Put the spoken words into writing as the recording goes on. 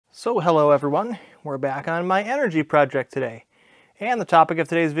So hello everyone, we're back on my energy project today. And the topic of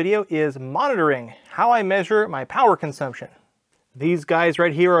today's video is monitoring how I measure my power consumption. These guys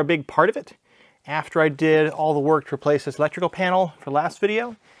right here are a big part of it. After I did all the work to replace this electrical panel for last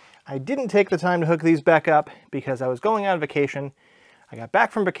video, I didn't take the time to hook these back up because I was going on vacation. I got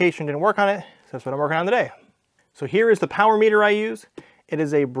back from vacation, didn't work on it, so that's what I'm working on today. So here is the power meter I use. It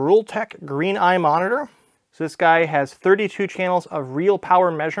is a Brultec Green Eye monitor. So this guy has 32 channels of real power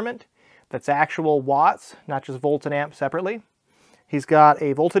measurement. That's actual watts, not just volts and amps separately. He's got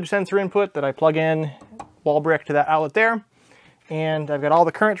a voltage sensor input that I plug in wall brick to that outlet there. And I've got all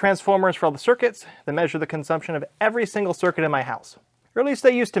the current transformers for all the circuits that measure the consumption of every single circuit in my house. Or at least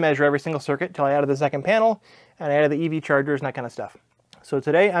they used to measure every single circuit until I added the second panel and I added the EV chargers and that kind of stuff. So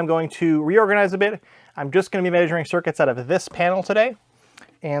today I'm going to reorganize a bit. I'm just going to be measuring circuits out of this panel today.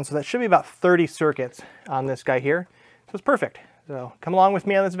 And so that should be about 30 circuits on this guy here. So it's perfect. So come along with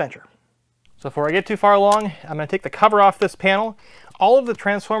me on this adventure. So before I get too far along, I'm going to take the cover off this panel. All of the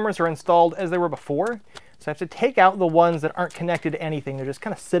transformers are installed as they were before. So I have to take out the ones that aren't connected to anything. They're just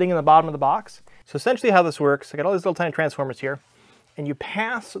kind of sitting in the bottom of the box. So essentially how this works, I got all these little tiny transformers here, and you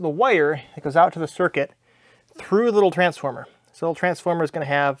pass the wire that goes out to the circuit through the little transformer. So the little transformer is going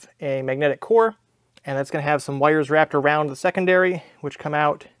to have a magnetic core, and that's going to have some wires wrapped around the secondary, which come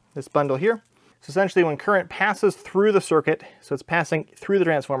out this bundle here. So essentially when current passes through the circuit, so it's passing through the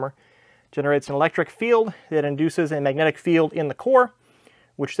transformer, generates an electric field that induces a magnetic field in the core,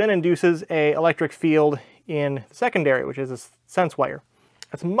 which then induces an electric field in the secondary, which is a sense wire.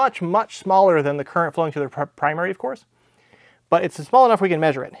 It's much, much smaller than the current flowing through the primary, of course, but it's small enough we can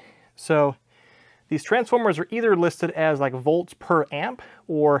measure it. So these transformers are either listed as like volts per amp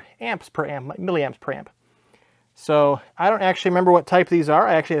or amps per amp, like milliamps per amp. So I don't actually remember what type these are.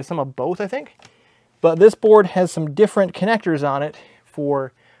 I actually have some of both, I think. But this board has some different connectors on it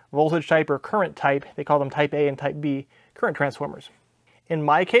for voltage type or current type. They call them type A and type B current transformers. In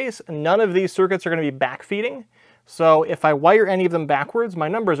my case, none of these circuits are going to be backfeeding. So if I wire any of them backwards, my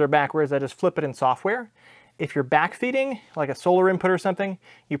numbers are backwards. I just flip it in software. If you're backfeeding, like a solar input or something,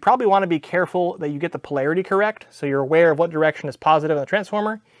 you probably want to be careful that you get the polarity correct, so you're aware of what direction is positive in the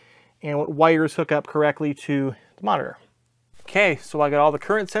transformer and what wires hook up correctly to the monitor. Okay, so I got all the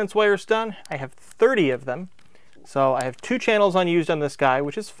current sense wires done. I have 30 of them. So I have 2 channels unused on this guy,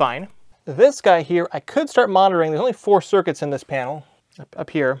 which is fine. This guy here, I could start monitoring. There's only 4 circuits in this panel up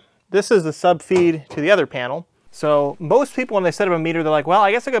here. This is the sub feed to the other panel. So most people, when they set up a meter, they're like, well,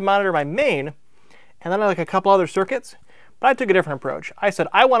 I guess I could monitor my main and then like a couple other circuits, but I took a different approach. I said,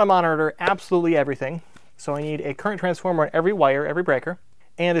 I want to monitor absolutely everything. So I need a current transformer on every wire, every breaker.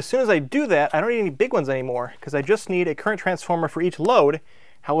 And as soon as I do that, I don't need any big ones anymore because I just need a current transformer for each load,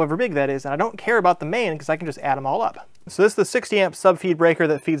 however big that is. And I don't care about the main because I can just add them all up. So this is the 60 amp sub-feed breaker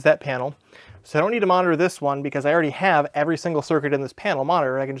that feeds that panel. So I don't need to monitor this one because I already have every single circuit in this panel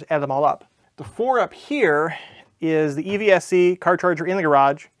monitored. I can just add them all up. The 4 up here is the EVSE car charger in the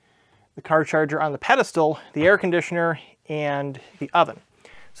garage, the car charger on the pedestal, the air conditioner, and the oven.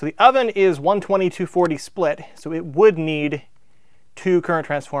 So the oven is 120/240 split, so it would need 2 current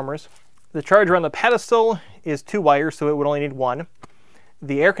transformers. The charger on the pedestal is 2 wires, so it would only need 1.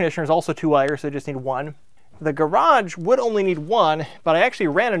 The air conditioner is also 2 wires, so it just need 1. The garage would only need 1, but I actually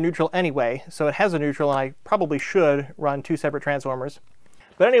ran a neutral anyway, so it has a neutral and I probably should run 2 separate transformers.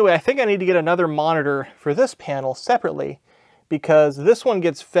 But anyway, I think I need to get another monitor for this panel separately because this one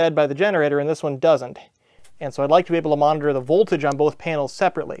gets fed by the generator and this one doesn't. And so I'd like to be able to monitor the voltage on both panels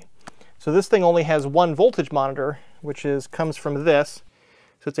separately. So this thing only has 1 voltage monitor, which comes from this.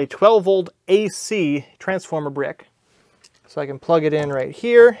 So it's a 12 volt AC transformer brick. So I can plug it in right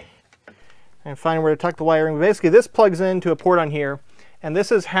here and find where to tuck the wiring. Basically this plugs into a port on here, and this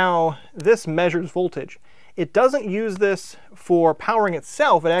is how this measures voltage. It doesn't use this for powering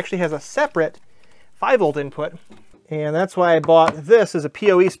itself. It actually has a separate 5 volt input. And that's why I bought this as a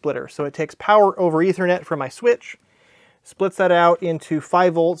PoE splitter. So it takes power over Ethernet from my switch, splits that out into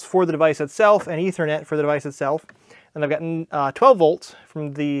 5 volts for the device itself and Ethernet for the device itself. And I've got 12 volts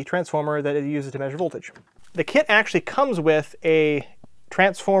from the transformer that it uses to measure voltage. The kit actually comes with a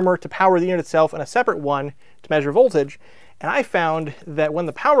transformer to power the unit itself and a separate one to measure voltage. And I found that when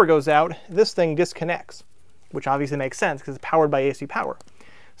the power goes out, this thing disconnects, which obviously makes sense because it's powered by AC power.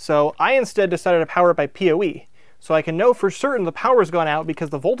 So I instead decided to power it by PoE. So I can know for certain the power's gone out because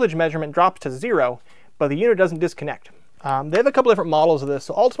the voltage measurement drops to 0, but the unit doesn't disconnect. They have a couple different models of this.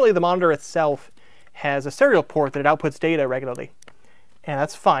 So ultimately the monitor itself has a serial port that it outputs data regularly. And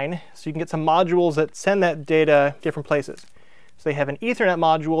that's fine. So you can get some modules that send that data different places. So they have an Ethernet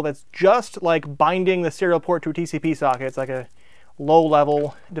module that's just like binding the serial port to a TCP socket. It's like a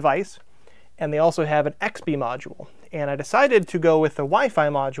low-level device. And they also have an XB module. And I decided to go with the Wi-Fi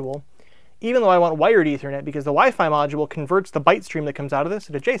module, even though I want wired Ethernet, because the Wi-Fi module converts the byte stream that comes out of this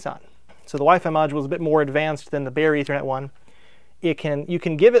into JSON. So the Wi-Fi module is a bit more advanced than the bare Ethernet one. You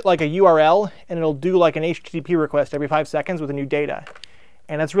can give it like a URL, and it'll do like an HTTP request every 5 seconds with a new data.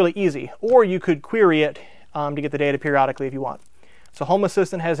 And that's really easy. Or you could query it to get the data periodically if you want. So Home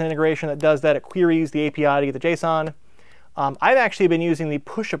Assistant has an integration that does that. It queries the API to get the JSON. I've actually been using the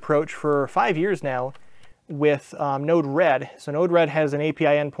push approach for 5 years now with Node-RED. So Node-RED has an API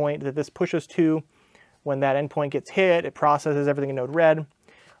endpoint that this pushes to. When that endpoint gets hit, it processes everything in Node-RED.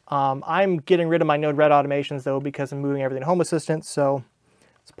 I'm getting rid of my Node-RED automations though because I'm moving everything to Home Assistant. So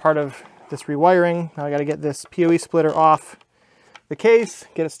it's part of this rewiring. Now I got to get this PoE splitter off the case,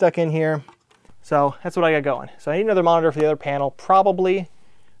 get it stuck in here. So that's what I got going. So I need another monitor for the other panel, probably.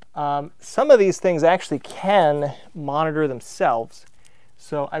 Some of these things actually can monitor themselves.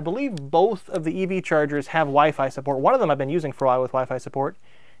 So I believe both of the EV chargers have Wi-Fi support. One of them I've been using for a while with Wi-Fi support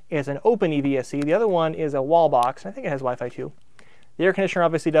is an open EVSE. The other one is a wall box. I think it has Wi-Fi too. The air conditioner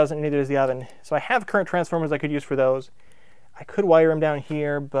obviously doesn't, and neither does the oven. So I have current transformers I could use for those. I could wire them down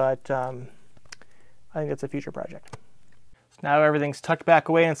here, but I think that's a future project. So now everything's tucked back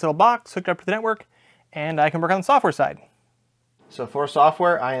away in its little box, hooked up to the network, and I can work on the software side. So for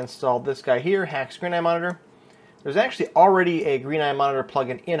software, I installed this guy here, Hack's Green Eye Monitor. There's actually already a Green Eye Monitor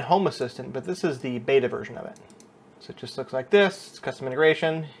plugin in Home Assistant, but this is the beta version of it. So it just looks like this. It's custom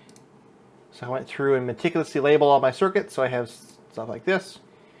integration. So I went through and meticulously labeled all my circuits, so I have stuff like this.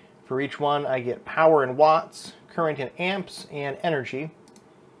 For each one, I get power in watts, current in amps, and energy.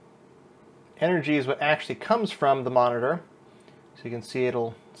 Energy is what actually comes from the monitor. So you can see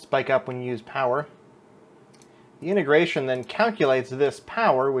it'll spike up when you use power. The integration then calculates this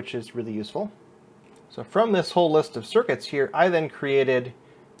power, which is really useful. So from this whole list of circuits here, I then created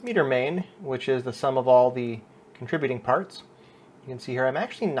meter main, which is the sum of all the contributing parts. You can see here I'm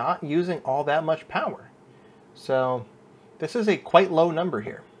actually not using all that much power. So this is a quite low number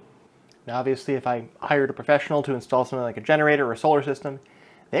here. Now obviously if I hired a professional to install something like a generator or a solar system,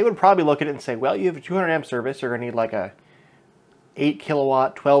 they would probably look at it and say, well, you have a 200 amp service, you're going to need like a 8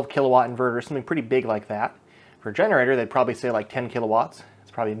 kilowatt, 12 kilowatt inverter, something pretty big like that. For a generator, they'd probably say like 10 kilowatts.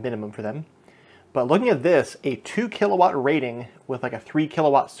 It's probably a minimum for them. But looking at this, a 2 kilowatt rating with like a 3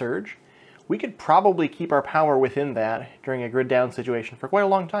 kilowatt surge, we could probably keep our power within that during a grid down situation for quite a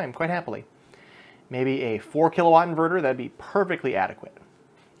long time, quite happily. Maybe a 4 kilowatt inverter, that'd be perfectly adequate.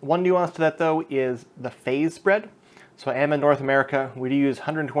 One nuance to that though is the phase spread. So I am in North America, we do use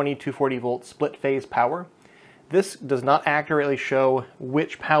 120 240 volt split phase power. This does not accurately show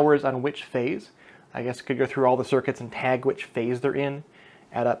which power is on which phase. I guess I could go through all the circuits and tag which phase they're in,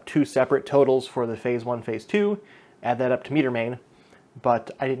 add up 2 separate totals for the phase 1, phase 2, add that up to meter main,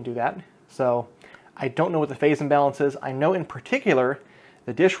 but I didn't do that. So I don't know what the phase imbalance is. I know in particular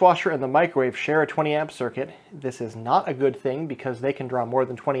the dishwasher and the microwave share a 20 amp circuit. This is not a good thing because they can draw more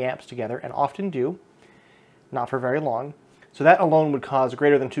than 20 amps together and often do, not for very long. So that alone would cause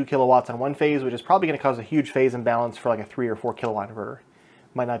greater than 2 kilowatts on one phase, which is probably going to cause a huge phase imbalance for like a 3 or 4 kilowatt inverter.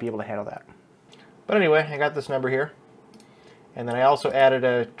 Might not be able to handle that. But anyway, I got this number here. And then I also added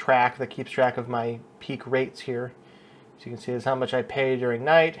a track that keeps track of my peak rates here. So you can see this is how much I pay during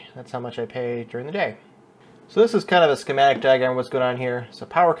night. That's how much I pay during the day. So this is kind of a schematic diagram of what's going on here. So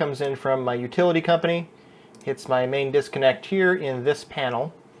power comes in from my utility company, hits my main disconnect here in this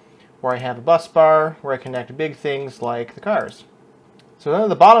panel, where I have a bus bar where I connect big things like the cars. So then at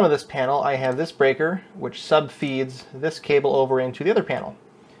the bottom of this panel, I have this breaker, which sub-feeds this cable over into the other panel.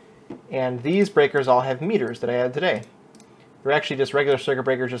 And these breakers all have meters that I added today. They're actually just regular circuit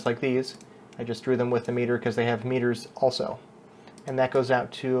breakers just like these. I just drew them with the meter because they have meters also. And that goes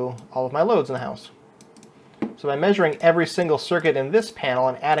out to all of my loads in the house. So by measuring every single circuit in this panel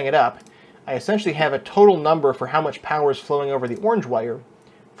and adding it up, I essentially have a total number for how much power is flowing over the orange wire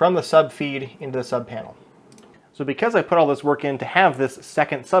from the sub-feed into the sub-panel. So because I put all this work in to have this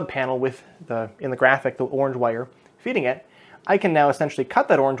second sub-panel with in the graphic, the orange wire feeding it, I can now essentially cut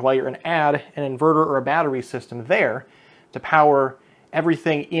that orange wire and add an inverter or a battery system there to power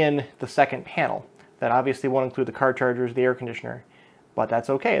everything in the second panel. That obviously won't include the car chargers, the air conditioner, but that's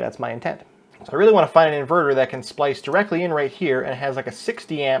okay, that's my intent. So I really want to find an inverter that can splice directly in right here and has like a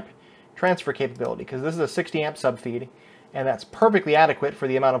 60 amp transfer capability, because this is a 60 amp subfeed, and that's perfectly adequate for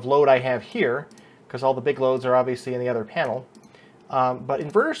the amount of load I have here, because all the big loads are obviously in the other panel. But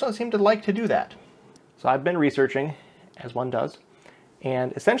inverters don't seem to like to do that. So I've been researching, as one does,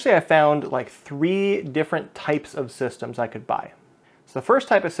 and essentially I found like 3 different types of systems I could buy. So the first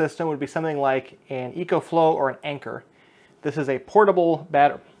type of system would be something like an EcoFlow or an Anchor. This is a portable,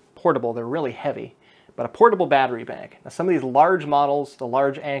 they're really heavy, but a portable battery bank. Now some of these large models, the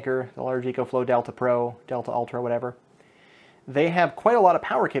large Anchor, the large EcoFlow Delta Pro, Delta Ultra, whatever, they have quite a lot of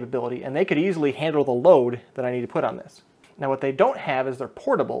power capability and they could easily handle the load that I need to put on this. Now what they don't have is they're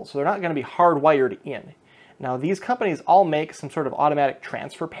portable, so they're not going to be hardwired in. Now these companies all make some sort of automatic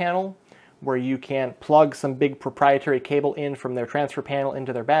transfer panel where you can plug some big proprietary cable in from their transfer panel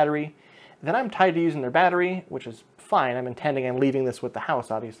into their battery. Then I'm tied to using their battery, which is fine. I'm intending on leaving this with the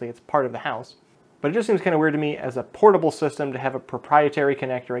house, obviously. It's part of the house. But it just seems kind of weird to me as a portable system to have a proprietary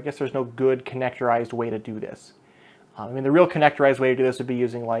connector. I guess there's no good connectorized way to do this. I mean, the real connectorized way to do this would be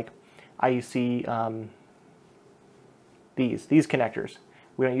using like IEC, these connectors.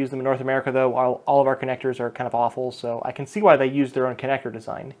 We don't use them in North America though. All of our connectors are kind of awful, so I can see why they use their own connector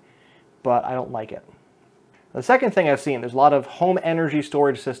design, but I don't like it. The second thing I've seen, there's a lot of home energy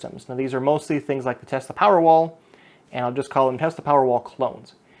storage systems. Now these are mostly things like the Tesla Powerwall, and I'll just call them Tesla Powerwall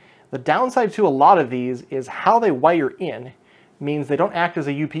clones. The downside to a lot of these is how they wire in means they don't act as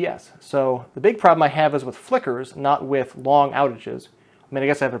a UPS. So the big problem I have is with flickers, not with long outages. I mean, I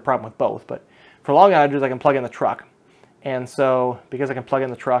guess I have a problem with both, but for long outages I can plug in the truck. And so because I can plug in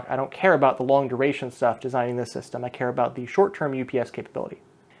the truck, I don't care about the long duration stuff designing this system. I care about the short-term UPS capability.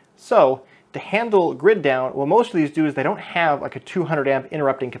 So to handle grid down, what most of these do is they don't have like a 200 amp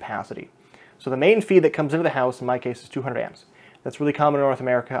interrupting capacity. So the main feed that comes into the house, in my case, is 200 amps. That's really common in North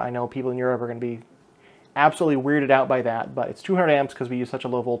America. I know people in Europe are going to be absolutely weirded out by that, but it's 200 amps because we use such a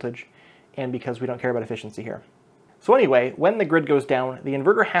low voltage and because we don't care about efficiency here. So anyway, when the grid goes down, the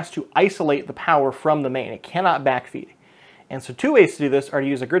inverter has to isolate the power from the main. It cannot backfeed. And so two ways to do this are to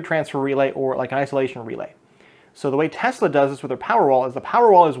use a grid transfer relay or like an isolation relay. So the way Tesla does this with their Powerwall is the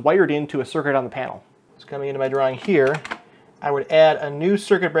Powerwall is wired into a circuit on the panel. So coming into my drawing here, I would add a new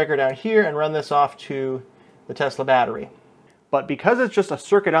circuit breaker down here and run this off to the Tesla battery. But because it's just a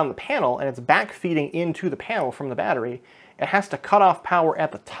circuit on the panel and it's backfeeding into the panel from the battery, it has to cut off power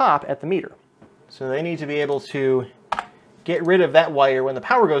at the top at the meter. So they need to be able to get rid of that wire when the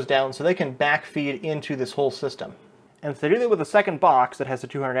power goes down so they can backfeed into this whole system. And so they do that with a second box that has a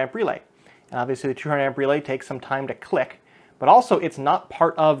 200 amp relay. And obviously the 200 amp relay takes some time to click, but also it's not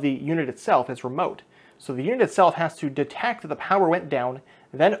part of the unit itself, it's remote. So the unit itself has to detect that the power went down,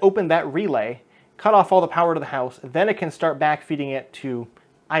 then open that relay, cut off all the power to the house, then it can start backfeeding it to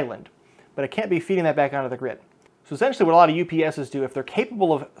island. But it can't be feeding that back onto the grid. So essentially what a lot of UPSs do, if they're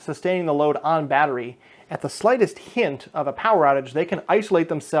capable of sustaining the load on battery, at the slightest hint of a power outage, they can isolate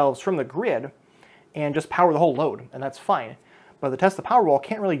themselves from the grid and just power the whole load, and that's fine. But the Tesla Powerwall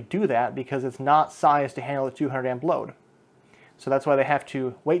can't really do that because it's not sized to handle a 200 amp load. So that's why they have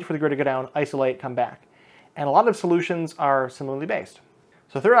to wait for the grid to go down, isolate, come back. And a lot of solutions are similarly based.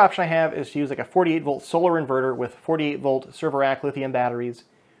 So the third option I have is to use like a 48 volt solar inverter with 48 volt server rack lithium batteries.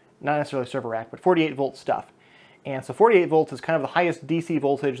 Not necessarily server rack, but 48 volt stuff. And so 48 volts is kind of the highest DC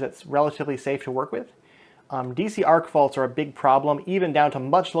voltage that's relatively safe to work with. DC arc faults are a big problem, even down to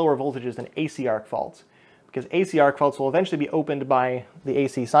much lower voltages than AC arc faults, because AC arc faults will eventually be opened by the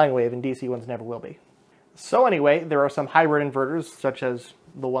AC sine wave and DC ones never will be. So anyway, there are some hybrid inverters, such as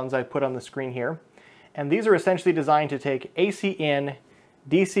the ones I put on the screen here, and these are essentially designed to take AC in,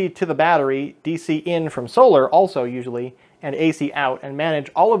 DC to the battery, DC in from solar also usually, and AC out, and manage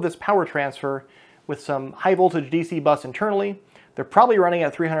all of this power transfer with some high voltage DC bus internally. They're probably running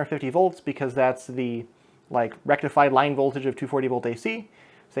at 350 volts because that's the rectified line voltage of 240 volt AC.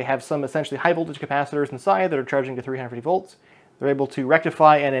 So they have some essentially high voltage capacitors inside that are charging to 350 volts. They're able to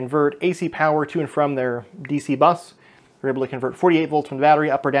rectify and invert AC power to and from their DC bus. They're able to convert 48 volts from the battery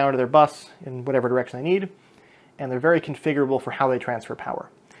up or down to their bus in whatever direction they need. And they're very configurable for how they transfer power.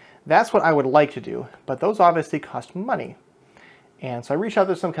 That's what I would like to do, but those obviously cost money. And so I reached out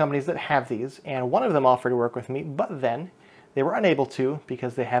to some companies that have these, and one of them offered to work with me, but then they were unable to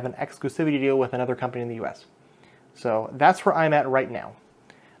because they have an exclusivity deal with another company in the US. So that's where I'm at right now.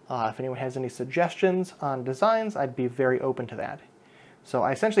 If anyone has any suggestions on designs, I'd be very open to that. So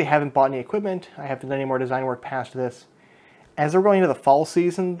I essentially haven't bought any equipment. I haven't done any more design work past this. As we're going into the fall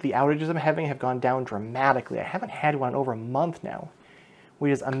season, the outages I'm having have gone down dramatically. I haven't had one in over a month now,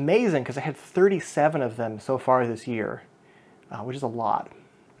 which is amazing because I had 37 of them so far this year, which is a lot.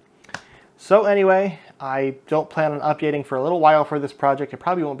 So anyway, I don't plan on updating for a little while for this project. It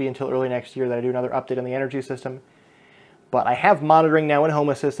probably won't be until early next year that I do another update on the energy system. But I have monitoring now in Home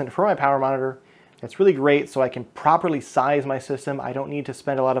Assistant for my power monitor. It's really great so I can properly size my system. I don't need to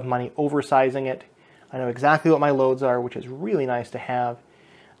spend a lot of money oversizing it. I know exactly what my loads are, which is really nice to have.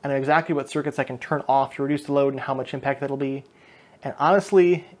 I know exactly what circuits I can turn off to reduce the load and how much impact that'll be. And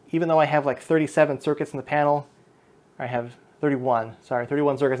honestly, even though I have like 37 circuits in the panel, I have 31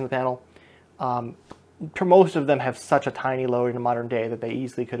 circuits in the panel. Most of them have such a tiny load in a modern day that they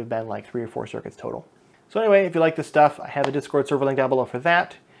easily could have been like 3 or 4 circuits total. So anyway, if you like this stuff, I have a Discord server link down below for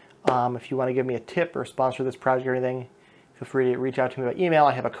that. If you want to give me a tip or sponsor this project or anything, feel free to reach out to me by email.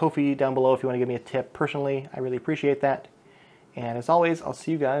 I have a Ko-fi down below if you want to give me a tip personally. I really appreciate that. And as always, I'll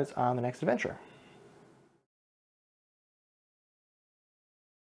see you guys on the next adventure.